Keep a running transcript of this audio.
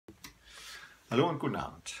Hallo und guten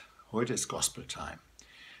Abend. Heute ist Gospel Time.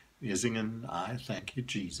 Wir singen I Thank You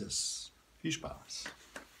Jesus. Viel Spaß.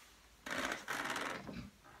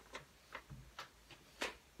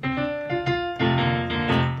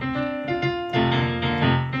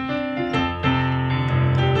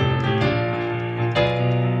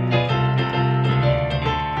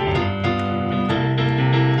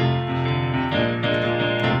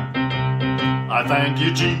 I thank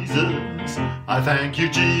you, Jesus. I thank you,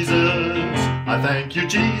 Jesus. I thank you,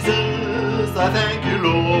 Jesus. I thank you,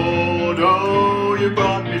 Lord. Oh, you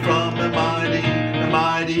brought me from a mighty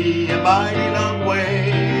long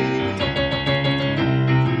way.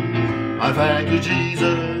 I thank you,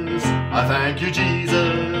 Jesus. I thank you,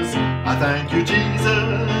 Jesus. I thank you,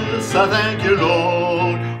 Jesus. I thank you,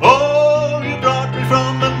 Lord. Oh, you brought me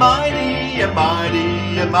from a mighty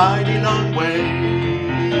long way.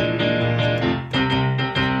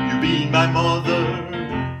 My mother,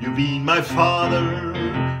 you've been my father,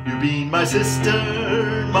 you've been my sister,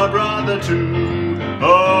 my brother too.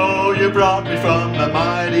 Oh, you brought me from a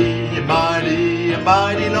mighty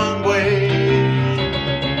long way.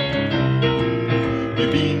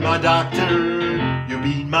 You've been my doctor, you've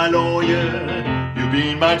been my lawyer, you've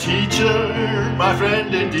been my teacher, my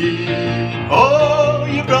friend indeed. Oh,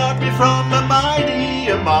 you brought me from a mighty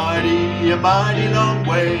long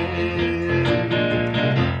way.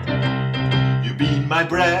 You've been my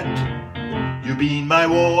bread, you've been my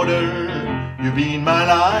water, you've been my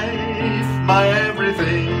life, my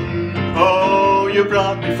everything. Oh, you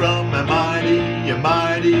brought me from a mighty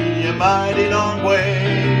long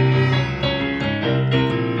way.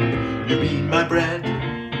 You've been my bread,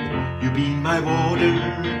 you've been my water,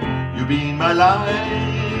 you've been my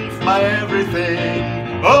life, my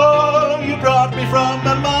everything. Oh, you brought me from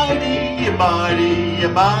a mighty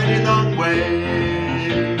long way.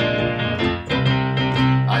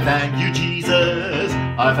 I thank you, Jesus.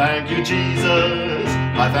 I thank you, Jesus.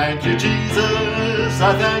 I thank you, Jesus.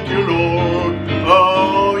 I thank you, Lord.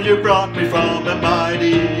 Oh, you brought me from a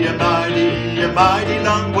mighty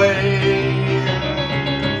long way.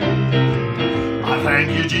 I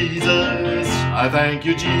thank you, Jesus. I thank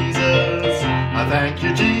you, Jesus. I thank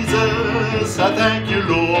you, Jesus. I thank you,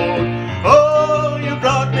 Lord. Oh, you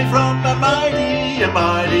brought me from a mighty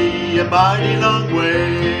long way.